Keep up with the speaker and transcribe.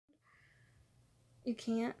You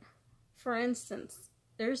can't. For instance,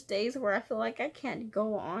 there's days where I feel like I can't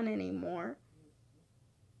go on anymore.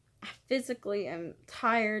 I physically am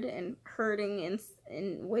tired and hurting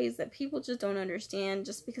in ways that people just don't understand,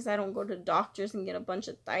 just because I don't go to doctors and get a bunch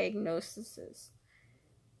of diagnoses.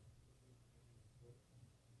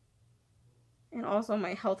 And also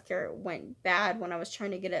my healthcare went bad when I was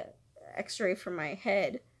trying to get an x-ray for my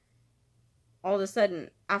head. All of a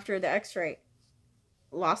sudden, after the x-ray,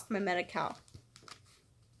 lost my Medi-Cal.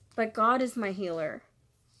 But God is my healer.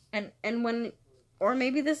 And when, or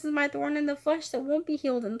maybe this is my thorn in the flesh that won't be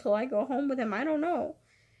healed until I go home with him. I don't know.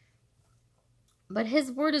 But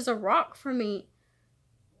his word is a rock for me.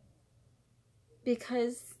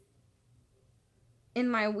 Because in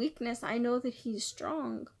my weakness, I know that he's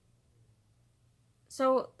strong.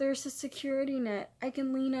 So there's a security net. I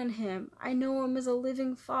can lean on him. I know him as a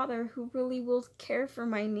living father who really will care for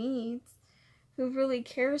my needs. Who really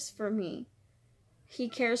cares for me. He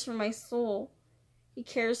cares for my soul. He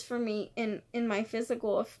cares for me in my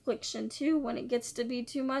physical affliction too. When it gets to be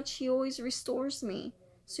too much, he always restores me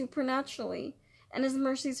supernaturally. And his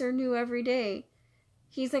mercies are new every day.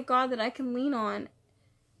 He's a God that I can lean on.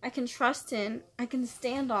 I can trust in. I can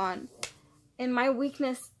stand on. In my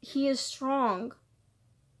weakness, he is strong.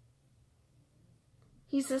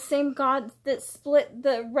 He's the same God that split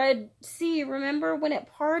the Red Sea. Remember when it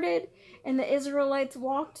parted and the Israelites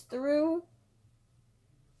walked through?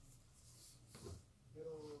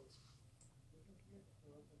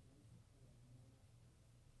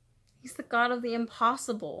 He's the God of the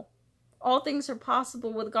impossible. All things are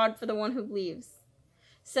possible with God for the one who believes.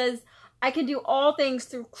 Says, I can do all things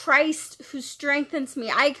through Christ who strengthens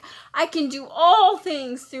me. I can do all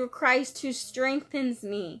things through Christ who strengthens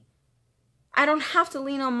me. I don't have to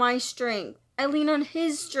lean on my strength. I lean on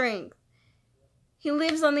his strength. He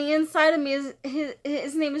lives on the inside of me.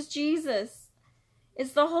 His name is Jesus.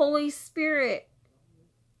 It's the Holy Spirit.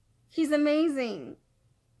 He's amazing.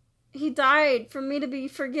 He died for me to be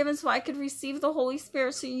forgiven so I could receive the Holy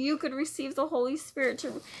Spirit, so you could receive the Holy Spirit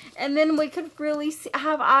too. And then we could really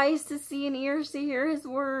have eyes to see and ears to hear his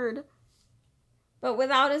word. But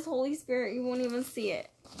without his Holy Spirit, you won't even see it.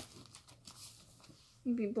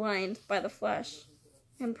 You'd be blind by the flesh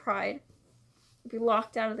and pride. You'd be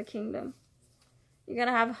locked out of the kingdom. You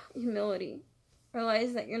gotta have humility.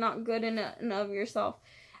 Realize that you're not good in and of yourself.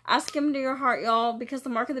 Ask him into your heart, y'all, because the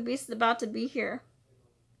mark of the beast is about to be here.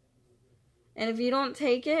 And if you don't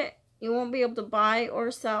take it, you won't be able to buy or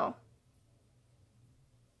sell.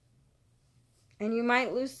 And you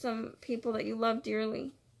might lose some people that you love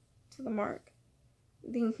dearly to the mark.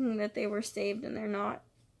 Thinking that they were saved and they're not.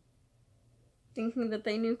 Thinking that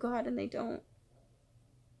they knew God and they don't.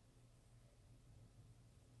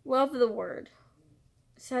 Love the word.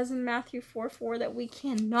 It says in Matthew 4:4 that we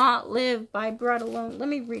cannot live by bread alone. Let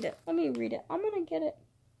me read it. I'm going to get it.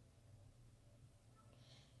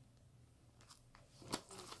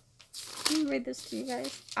 Let me read this to you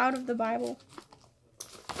guys. Out of the Bible.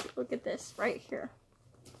 Look at this right here.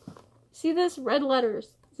 See this? Red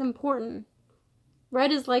letters. It's important.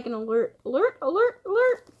 Red is like an alert. Alert, alert,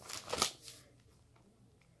 alert.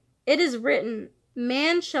 It is written,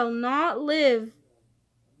 man shall not live,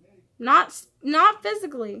 not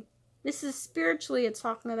physically. This is spiritually it's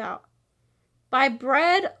talking about. By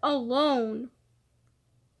bread alone.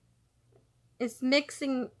 It's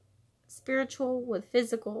mixing spiritual with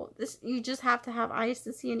physical. This, you just have to have eyes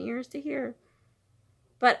to see and ears to hear.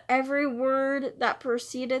 But every word that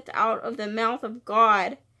proceedeth out of the mouth of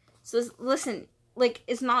God. So listen, like,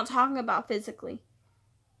 it's not talking about physically.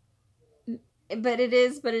 But it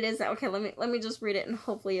is. Okay, let me just read it and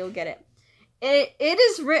hopefully you'll get it. It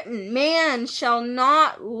is written, man shall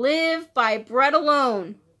not live by bread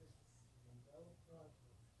alone,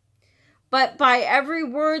 but by every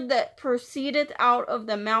word that proceedeth out of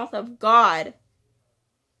the mouth of God.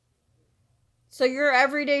 So your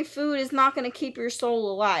everyday food is not going to keep your soul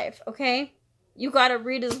alive, okay? You got to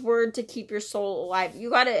read his word to keep your soul alive. You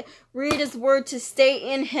got to read his word to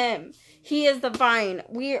stay in him. He is the vine.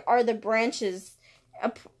 We are the branches.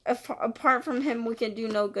 Apart from him, we can do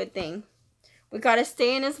no good thing. We got to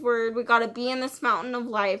stay in his word. We got to be in this mountain of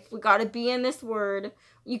life. We got to be in this word.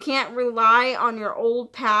 You can't rely on your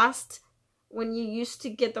old past when you used to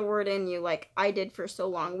get the word in you like I did for so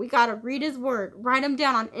long. We got to read his word. Write them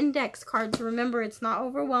down on index cards. Remember, it's not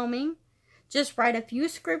overwhelming. Just write a few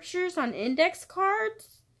scriptures on index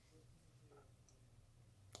cards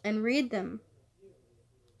and read them.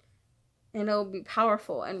 And it'll be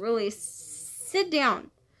powerful. And really sit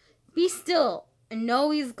down. Be still and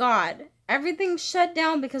know he's God. Everything's shut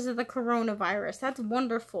down because of the coronavirus. That's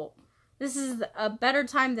wonderful. This is a better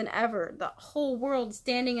time than ever. The whole world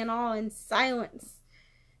standing in awe and silence.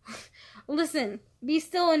 Listen, be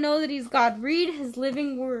still and know that he's God. Read his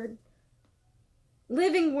living word.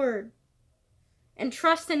 Living word. And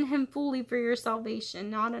trust in him fully for your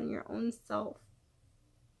salvation, not in your own self.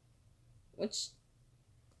 Which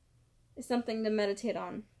is something to meditate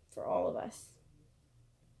on for all of us.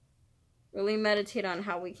 Really meditate on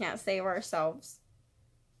how we can't save ourselves,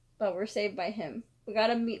 but we're saved by him. We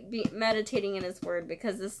gotta be meditating in his word,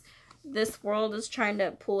 because this world is trying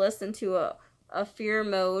to pull us into a fear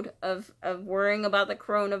mode of worrying about the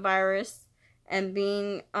coronavirus and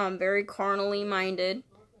being very carnally minded.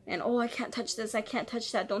 And, oh, I can't touch this, I can't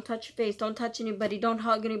touch that, don't touch your face, don't touch anybody, don't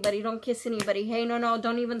hug anybody, don't kiss anybody, hey, no,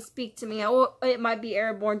 don't even speak to me, oh, it might be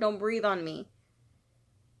airborne, don't breathe on me.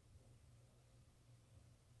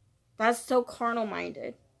 That's so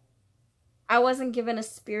carnal-minded. I wasn't given a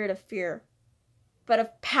spirit of fear, but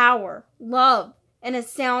of power, love, and a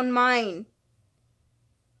sound mind.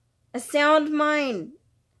 A sound mind.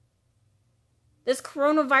 This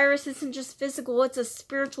coronavirus isn't just physical, it's a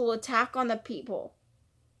spiritual attack on the people.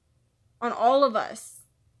 On all of us.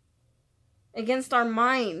 Against our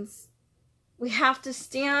minds. We have to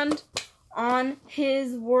stand on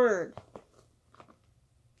his word.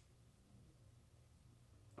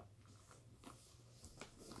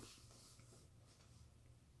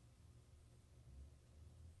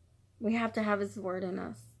 We have to have his word in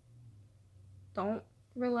us. Don't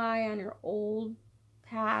rely on your old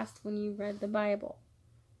past when you read the Bible.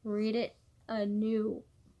 Read it anew.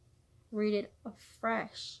 Read it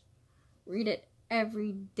afresh. Read it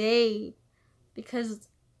every day. Because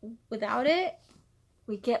without it,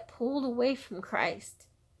 we get pulled away from Christ.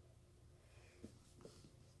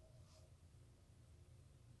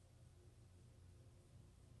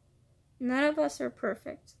 None of us are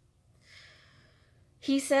perfect.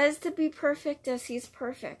 He says to be perfect as he's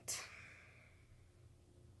perfect.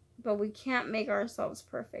 But we can't make ourselves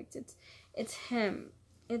perfect. It's him.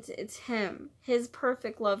 It's him. His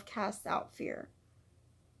perfect love casts out fear.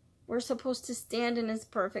 We're supposed to stand in his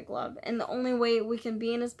perfect love. And the only way we can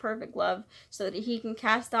be in his perfect love so that he can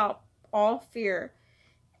cast out all fear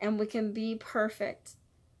and we can be perfect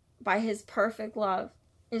by his perfect love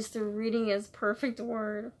is through reading his perfect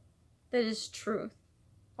word that is truth.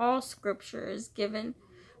 All scripture is given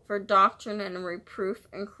for doctrine and reproof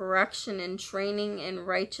and correction and training in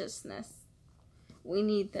righteousness. We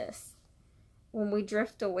need this. When we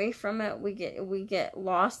drift away from it, we get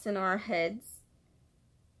lost in our heads.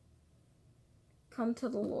 Come to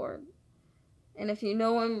the Lord. And if you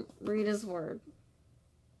know him, read his word.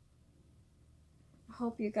 I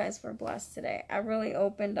hope you guys were blessed today. I really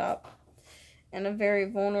opened up in a very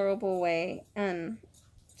vulnerable way. And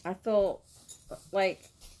I feel like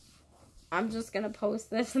I'm just going to post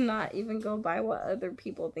this and not even go by what other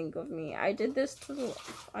people think of me. I did this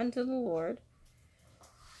unto the Lord.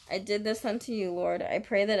 I did this unto you, Lord. I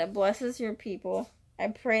pray that it blesses your people. I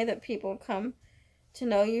pray that people come to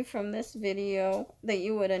know you from this video, that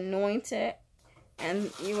you would anoint it, and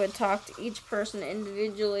you would talk to each person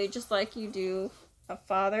individually, just like you do,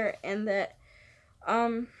 Father, and that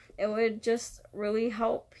it would just really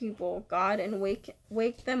help people, God, and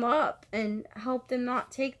wake them up, and help them not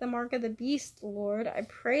take the mark of the beast, Lord. I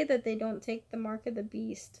pray that they don't take the mark of the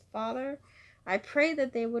beast, Father. I pray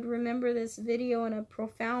that they would remember this video in a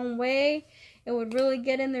profound way. It would really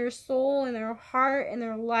get in their soul and their heart and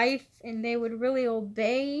their life, and they would really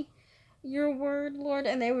obey your word, Lord,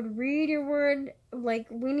 and they would read your word like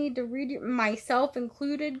we need to read it, myself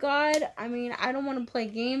included, God. I mean, I don't want to play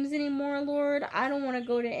games anymore, Lord. I don't want to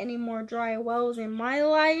go to any more dry wells in my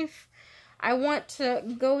life. I want to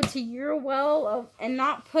go to your well and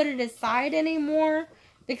not put it aside anymore,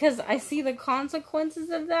 because I see the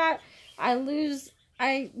consequences of that.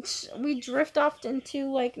 We drift off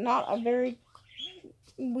into like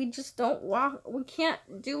we just don't walk, we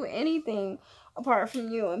can't do anything apart from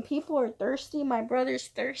you, and people are thirsty. My brother's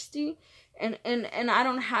thirsty, and I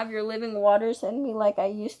don't have your living waters in me like I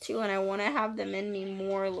used to, and I want to have them in me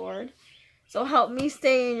more, Lord. So help me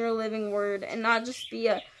stay in your living word and not just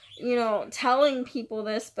be telling people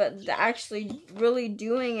this, but actually really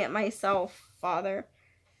doing it myself, Father.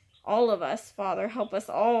 All of us, Father, help us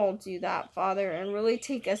all do that, Father, and really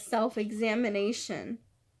take a self-examination,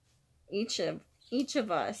 each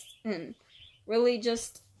of us, and really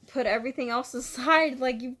just put everything else aside,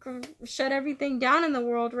 like you've shut everything down in the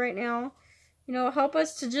world right now. Help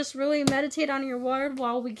us to just really meditate on your word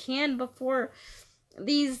while we can before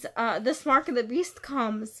this mark of the beast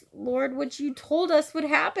comes, Lord, which you told us would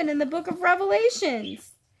happen in the book of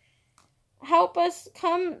Revelations. Help us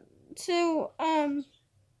come to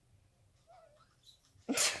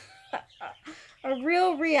a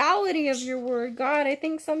real reality of your word, God. I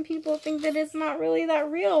think some people think that it's not really that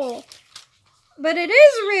real. But it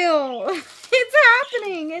is real. It's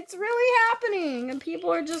happening. It's really happening. And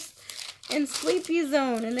people are just in sleepy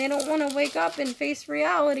zone. And they don't want to wake up and face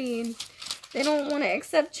reality. They don't want to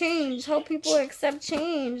accept change. Help people accept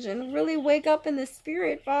change. And really wake up in the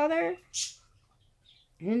spirit, Father.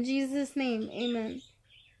 In Jesus' name, amen.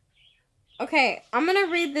 Okay, I'm going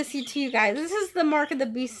to read this to you guys. This is the Mark of the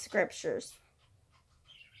Beast scriptures.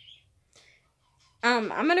 I'm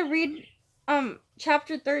going to read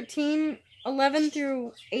chapter 13, 11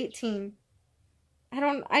 through 18.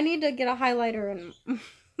 I need to get a highlighter and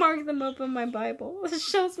mark them up in my Bible. It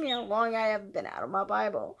shows me how long I have been out of my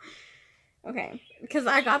Bible. Okay, because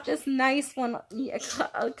I got this nice one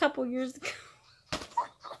a couple years ago.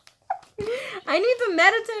 I need to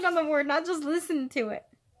meditate on the word, not just listen to it.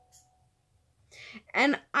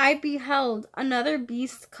 And I beheld another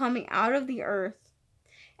beast coming out of the earth,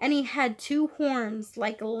 and he had 2 horns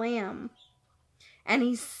like a lamb, and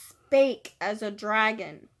he spake as a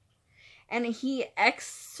dragon, and he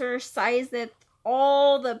exerciseth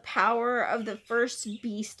all the power of the first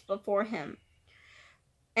beast before him,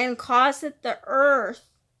 and causeth the earth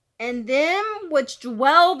and them which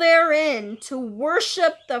dwell therein to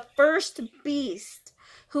worship the first beast,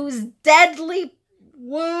 whose deadly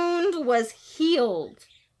wound was healed.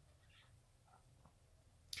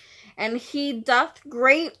 And he doth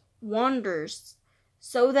great wonders,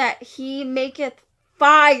 so that he maketh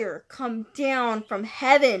fire come down from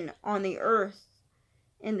heaven on the earth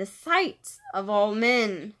in the sight of all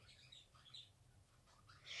men,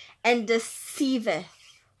 and deceiveth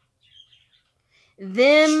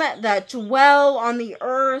them that dwell on the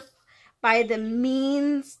earth by the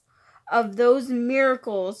means of those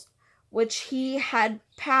miracles which he had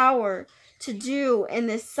power to do in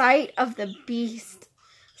the sight of the beast,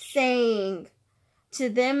 saying to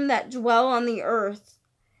them that dwell on the earth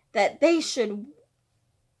that they should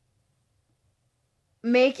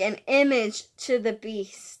make an image to the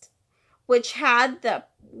beast, which had the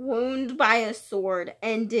wound by a sword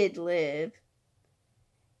and did live.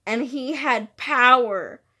 And he had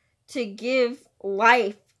power to give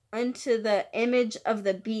life unto the image of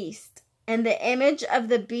the beast. And the image of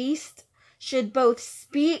the beast should both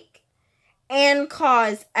speak and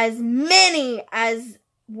cause as many as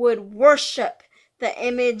would worship the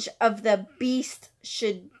image of the beast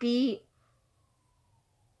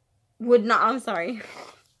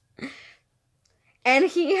And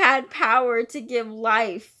he had power to give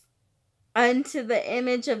life unto the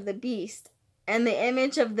image of the beast. And the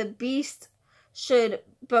image of the beast should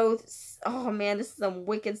both, oh man, this is some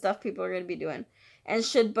wicked stuff people are going to be doing. And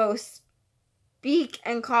should both speak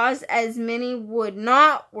and cause as many would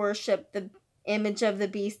not worship the image of the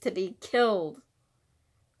beast to be killed.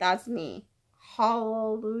 That's me.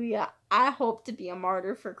 Hallelujah. I hope to be a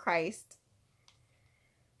martyr for Christ.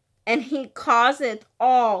 And he causeth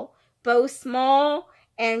all, both small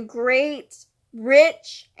and great,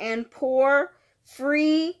 rich and poor,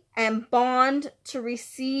 free and bond, to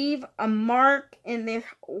receive a mark in their...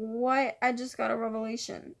 What? I just got a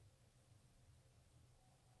revelation.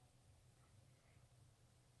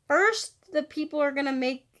 First, the people are going to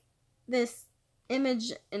make this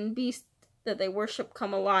image and beast that they worship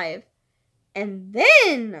come alive. And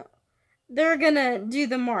then they're going to do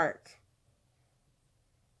the mark.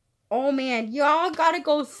 Oh man, y'all got to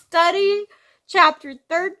go study chapter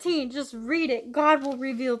 13. Just read it. God will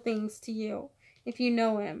reveal things to you if you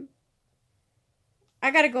know him.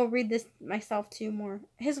 I got to go read this myself too more.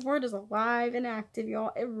 His word is alive and active,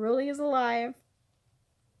 y'all. It really is alive.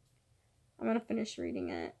 I'm going to finish reading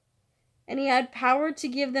it. And he had power to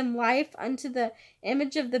give them life unto the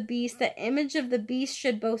image of the beast. The image of the beast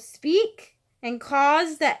should both speak and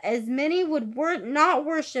cause that as many would not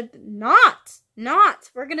worship,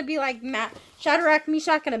 we're going to be like Shadrach,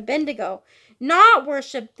 Meshach, and Abednego, not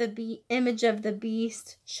worship the image of the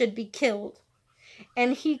beast, should be killed.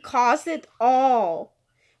 And he causeth all,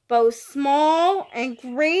 both small and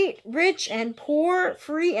great, rich and poor,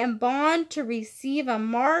 free and bond, to receive a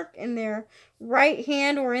mark in their right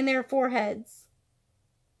hand or in their foreheads,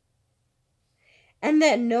 and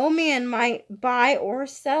that no man might buy or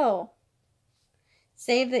sell,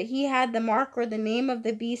 save that he had the mark or the name of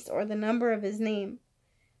the beast or the number of his name.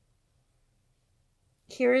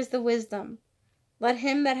 Here is the wisdom. Let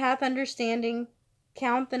him that hath understanding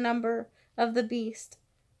count the number of the beast,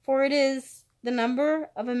 for it is the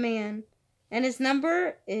number of a man, and his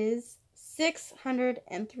number is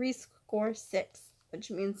 666,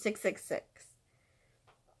 which means 666.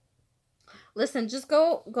 Listen, just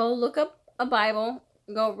go look up a Bible.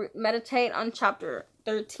 go meditate on chapter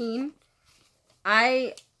 13.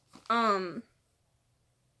 I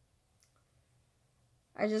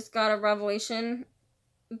just got a revelation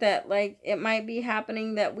that, like, it might be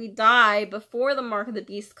happening that we die before the mark of the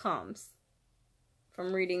beast comes.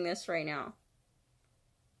 From reading this right now.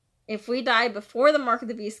 If we die before the mark of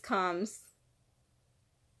the beast comes,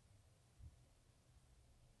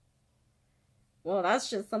 well, that's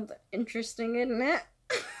just something interesting, isn't it?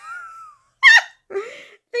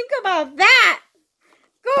 Think about that.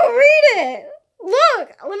 Go read it.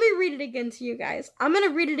 Look, let me read it again to you guys. I'm going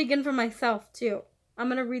to read it again for myself, too. I'm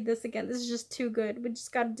going to read this again. This is just too good. We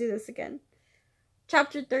just got to do this again.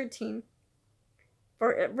 Chapter 13.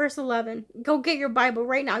 Verse 11. Go get your Bible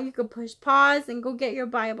right now. You can push pause and go get your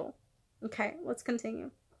Bible. Okay, let's continue.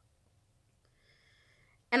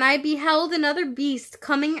 And I beheld another beast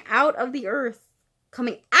coming out of the earth.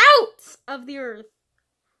 Coming out of the earth.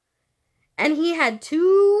 And he had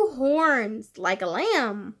 2 horns like a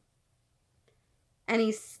lamb. And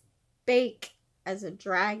he spake as a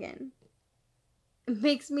dragon. It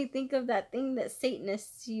makes me think of that thing that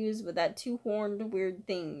Satanists use with that 2-horned weird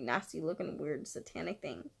thing. Nasty looking weird satanic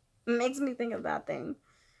thing. It makes me think of that thing.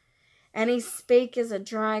 And he spake as a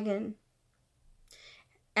dragon.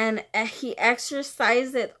 And he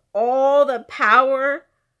exerciseth all the power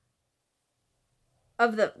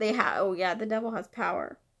of the... the devil has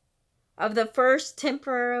power. Of the first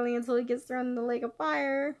temporarily until he gets thrown in the lake of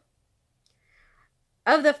fire.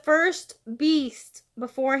 Of the first beast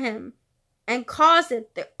before him. And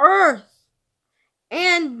causeth the earth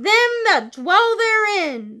and them that dwell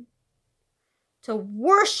therein to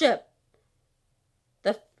worship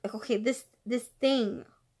this thing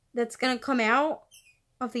that's gonna come out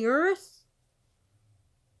of the earth,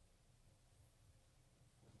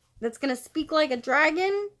 that's gonna speak like a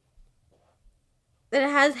dragon, that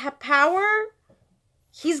has power.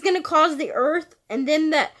 He's gonna cause the earth and them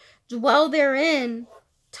that dwell therein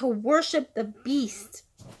to worship the beast,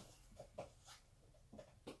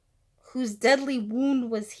 whose deadly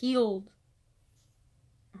wound was healed.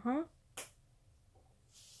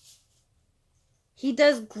 He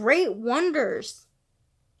does great wonders,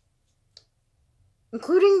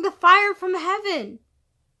 including the fire from heaven.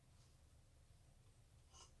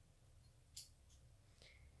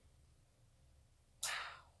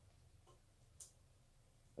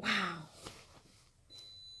 Wow.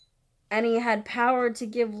 And he had power to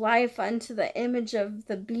give life unto the image of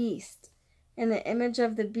the beast. And the image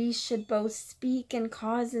of the beast should both speak and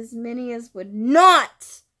cause as many as would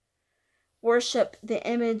not worship the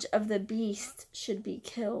image of the beast should be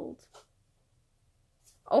killed.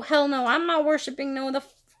 Oh, hell no. I'm not worshiping no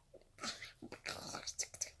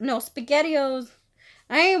SpaghettiOs.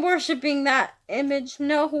 I ain't worshiping that image.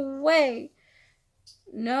 No way.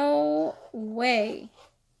 No way.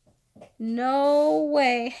 No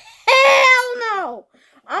way. Hell no.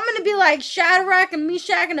 I'm going to be like Shadrach and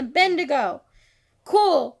Meshach and Abednego.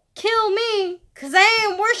 Cool. Kill me, because I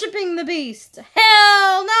ain't worshiping the beast.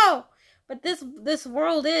 Hell no. But this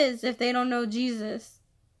world is, if they don't know Jesus.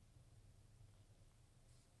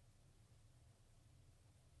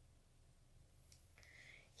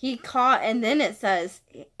 And then it says,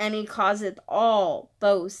 and he causeth all,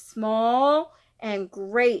 both small and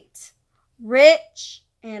great, rich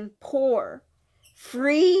and poor,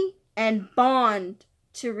 free and bond,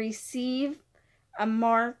 to receive a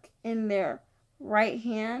mark in their right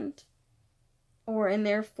hand or in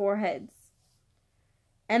their foreheads,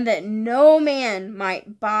 and that no man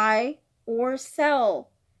might buy or sell,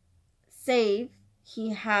 save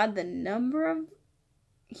he had the number of,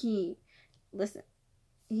 he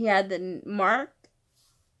had the mark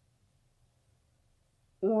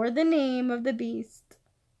or the name of the beast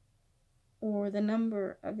or the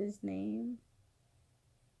number of his name.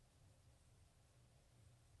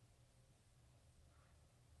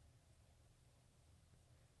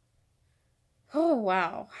 Oh,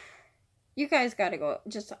 wow. You guys gotta go.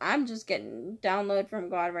 I'm just getting download from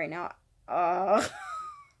God right now. Like,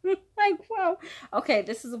 wow. Okay,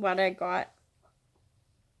 this is what I got.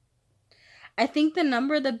 I think the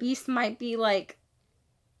number of the beast might be like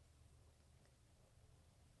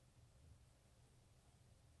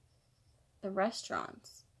the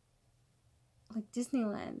restaurants. Like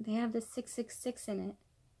Disneyland. They have the 666 in it.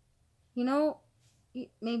 You know,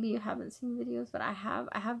 maybe you haven't seen videos, but I have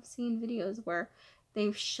seen videos where they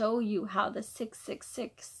show you how the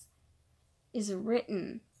 666 is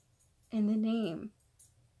written in the name.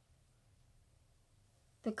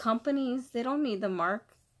 The companies, they don't need the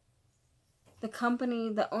mark. The company,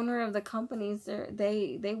 the owner of the companies,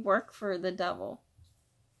 they work for the devil.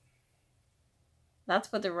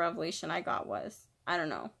 That's what the revelation I got was. I don't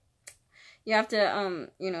know. You have to,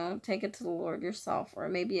 you know, take it to the Lord yourself, or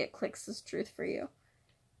maybe it clicks as truth for you.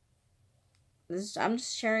 I'm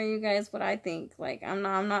just sharing you guys what I think. Like, I'm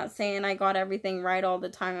not saying I got everything right all the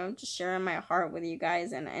time. I'm just sharing my heart with you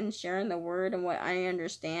guys and sharing the word and what I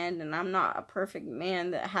understand. And I'm not a perfect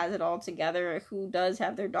man that has it all together, who does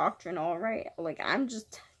have their doctrine all right. Like, I'm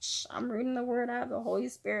reading the word out of the Holy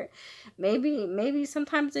Spirit. Maybe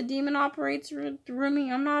sometimes the demon operates through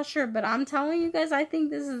me. I'm not sure, but I'm telling you guys, I think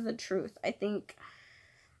this is the truth.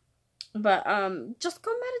 But just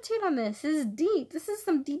go meditate on this. This is deep. This is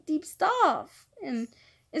some deep stuff. And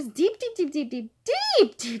it's deep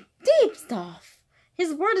stuff.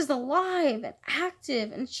 His word is alive and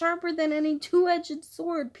active and sharper than any two-edged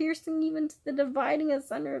sword, piercing even to the dividing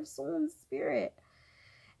asunder of soul and spirit.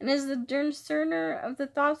 And is the discerner of the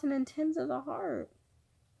thoughts and intents of the heart.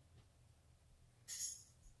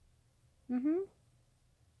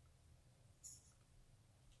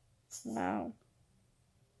 Wow.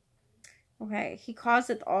 Okay, he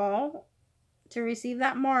causeth all to receive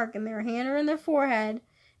that mark in their hand or in their forehead,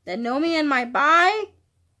 that no man might buy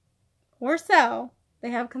or sell. They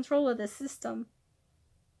have control of this system.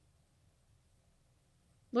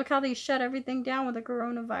 Look how they shut everything down with the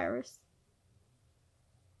coronavirus.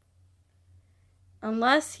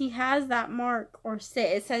 Unless he has that mark, or it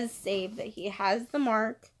says save, that he has the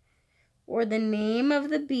mark or the name of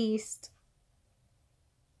the beast.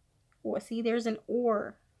 Well, see, there's an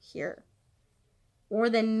or here. Or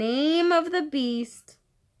the name of the beast.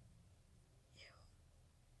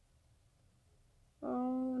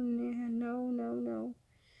 Oh, no.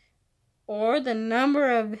 Or the number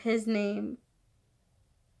of his name.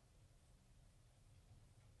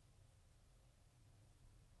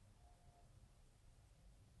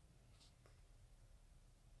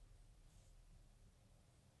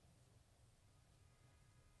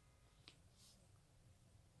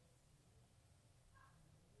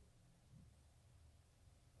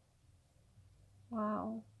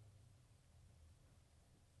 Wow.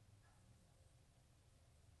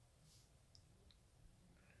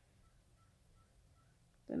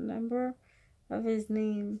 The number of his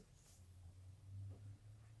name.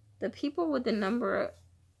 The people with the number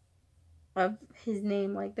of his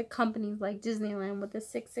name, like the companies like Disneyland with the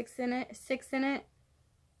 6 in it,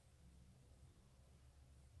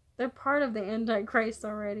 they're part of the Antichrist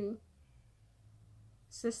already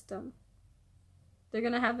system. They're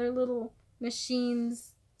gonna have their little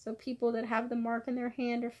machines, so people that have the mark in their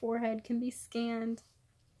hand or forehead can be scanned.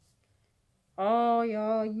 Oh,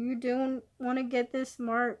 y'all, you don't want to get this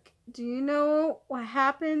mark. Do you know what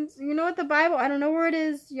happens? You know what the Bible, I don't know where it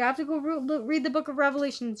is. You have to go read the book of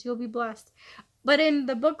Revelations. You'll be blessed. But in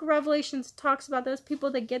the book of Revelations, it talks about those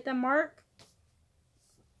people that get the mark.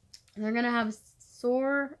 And they're going to have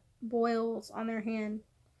sore boils on their hand.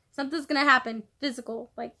 Something's going to happen.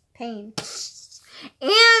 Physical, like pain.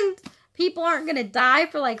 And people aren't going to die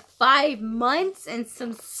for like 5 months, and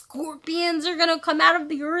some scorpions are going to come out of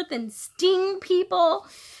the earth and sting people,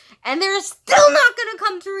 and they're still not going to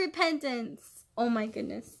come to repentance. Oh my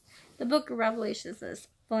goodness. The book of Revelations is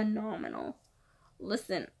phenomenal.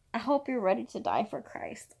 Listen, I hope you're ready to die for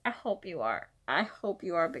Christ. I hope you are. I hope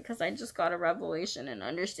you are, because I just got a revelation and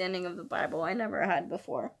understanding of the Bible I never had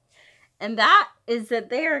before. And that is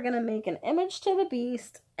that they are going to make an image to the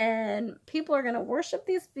beast, and people are going to worship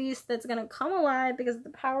this beast that's going to come alive because of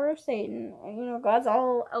the power of Satan. You know, God's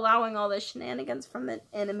all allowing all this shenanigans from the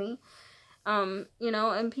enemy. You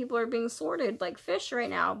know, and people are being sorted like fish right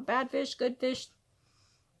now. Bad fish, good fish.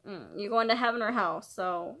 You're going to heaven or hell.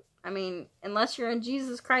 So, I mean, unless you're in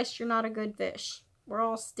Jesus Christ, you're not a good fish. We're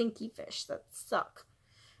all stinky fish that suck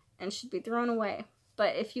and should be thrown away.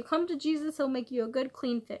 But if you come to Jesus, he'll make you a good,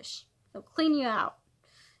 clean fish. He'll clean you out.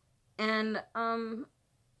 And,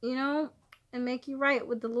 you know, and make you right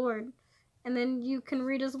with the Lord. And then you can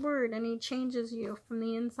read his word, and he changes you from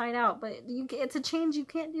the inside out. But it's a change you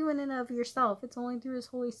can't do in and of yourself. It's only through his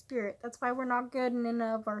Holy Spirit. That's why we're not good in and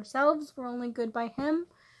of ourselves. We're only good by him.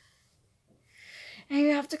 And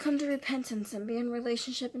you have to come to repentance and be in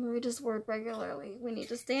relationship and read his word regularly. We need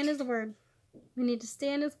to stay in his word. We need to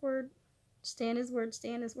stay in his word. Stay in his word,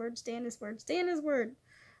 stay in his word, stay in his word, stay in his word.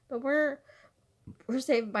 But we're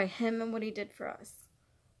saved by him and what he did for us.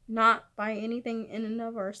 Not by anything in and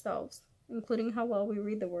of ourselves, including how well we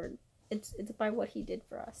read the word. It's by what he did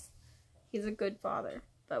for us. He's a good father.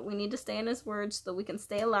 But we need to stay in his word so that we can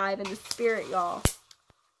stay alive in the spirit, y'all.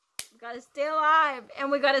 We gotta stay alive,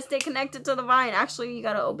 and we gotta stay connected to the vine. Actually, you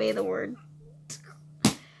gotta obey the word.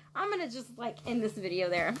 I'm gonna just like end this video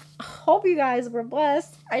there. Hope you guys were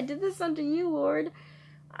blessed. I did this unto you, Lord,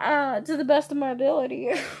 to the best of my ability.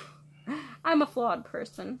 I'm a flawed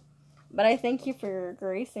person. But I thank you for your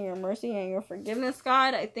grace and your mercy and your forgiveness,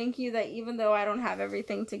 God. I thank you that even though I don't have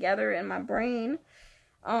everything together in my brain,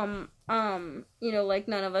 like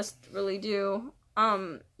none of us really do,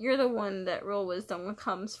 you're the one that real wisdom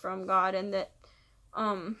comes from, God, and that,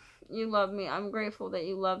 you love me. I'm grateful that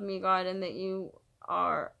you love me, God, and that you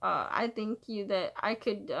are, I thank you that I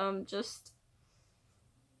could, just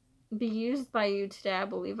be used by you today. I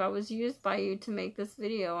believe I was used by you to make this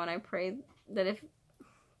video, and I pray that if,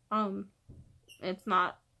 it's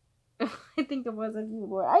not, I think it wasn't you,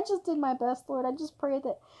 Lord. I just did my best, Lord. I just pray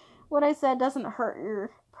that what I said doesn't hurt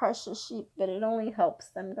your precious sheep, but it only helps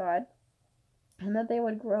them, God. And that they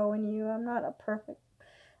would grow in you. I'm not a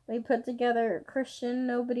perfectly put together Christian.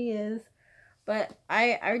 Nobody is. But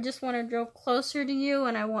I just want to draw closer to you,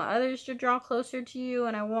 and I want others to draw closer to you,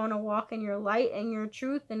 and I want to walk in your light and your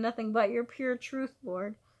truth and nothing but your pure truth,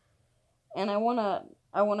 Lord. And I want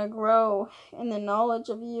to grow in the knowledge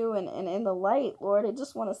of you and in the light, Lord. I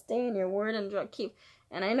just want to stay in your word and keep.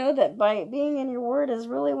 And I know that by being in your word is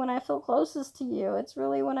really when I feel closest to you. It's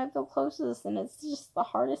really when I feel closest, and it's just the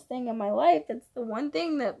hardest thing in my life. It's the one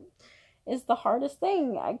thing that is the hardest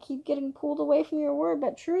thing. I keep getting pulled away from your word,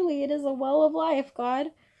 but truly it is a well of life, God.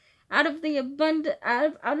 Out of the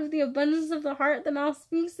abundance of the heart, the mouth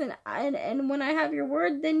speaks, and when I have your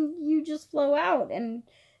word, then you just flow out. And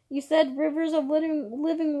you said rivers of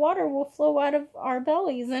living water will flow out of our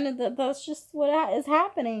bellies, and that's just what is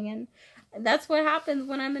happening. And that's what happens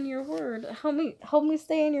when I'm in your word. Help me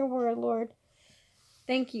stay in your word, Lord.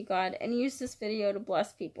 Thank you, God, and use this video to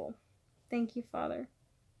bless people. Thank you, Father.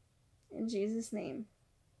 In Jesus' name,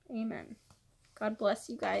 amen. God bless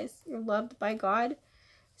you guys. You're loved by God.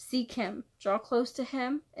 Seek him. Draw close to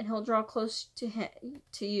him, and he'll draw close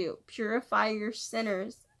to you. Purify your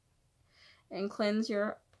sinners and cleanse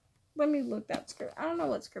your... Let me look that scripture. I don't know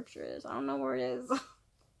what scripture is. I don't know where it is.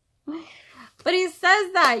 But he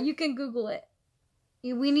says that. You can Google it.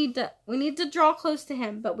 We need to draw close to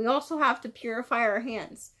him, but we also have to purify our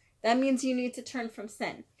hands. That means you need to turn from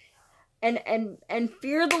sin. And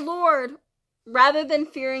fear the Lord rather than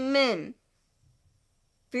fearing men.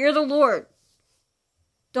 Fear the Lord.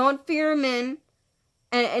 Don't fear men,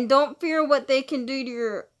 and don't fear what they can do to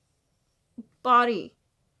your body,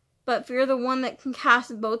 but fear the one that can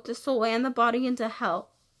cast both the soul and the body into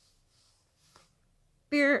hell.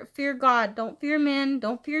 Fear God. Don't fear men.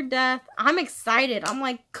 Don't fear death. I'm excited. I'm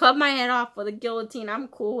like, cut my head off with a guillotine. I'm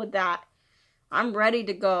cool with that. I'm ready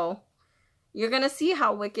to go. You're going to see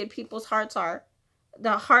how wicked people's hearts are.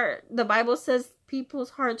 The Bible says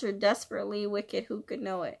people's hearts are desperately wicked. Who could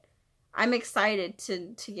know it? I'm excited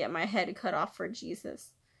to get my head cut off for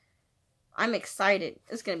Jesus. I'm excited.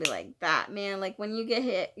 It's going to be like that, man. Like when you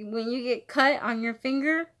get cut on your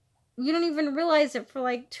finger, you don't even realize it for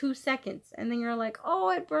like 2 seconds. And then you're like, oh,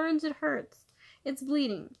 it burns, it hurts. It's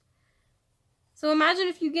bleeding. So imagine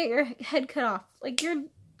if you get your head cut off. Like you're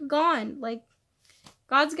gone. Like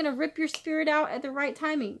God's going to rip your spirit out at the right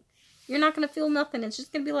timing. You're not going to feel nothing. It's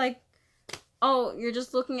just going to be like, oh, you're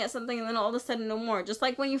just looking at something and then all of a sudden no more. Just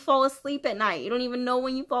like when you fall asleep at night. You don't even know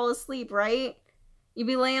when you fall asleep, right? You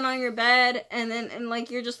be laying on your bed and like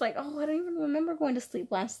you're just like, oh, I don't even remember going to sleep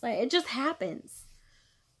last night. It just happens.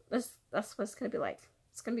 That's what it's going to be like.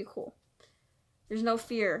 It's going to be cool. There's no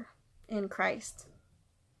fear in Christ.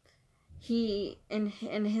 He, in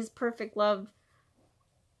his perfect love,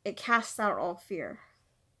 it casts out all fear.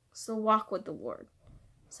 So walk with the Lord.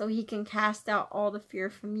 So he can cast out all the fear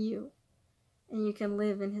from you. And you can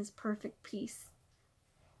live in his perfect peace.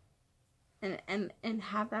 And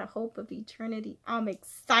have that hope of eternity. I'm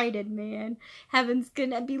excited, man. Heaven's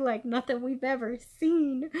gonna be like nothing we've ever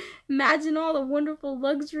seen. Imagine all the wonderful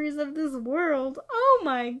luxuries of this world. Oh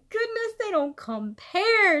my goodness, they don't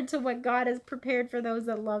compare to what God has prepared for those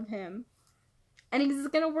that love him. And he's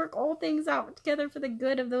gonna work all things out together for the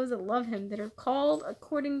good of those that love him, that are called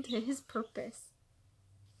according to his purpose.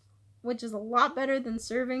 Which is a lot better than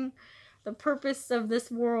serving the purpose of this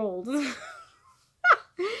world.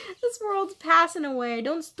 This world's passing away.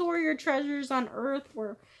 Don't store your treasures on earth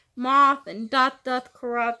where moth and dust doth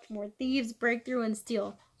corrupt, where thieves break through and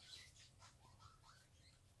steal.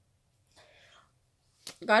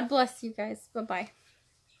 God bless you guys. Bye-bye.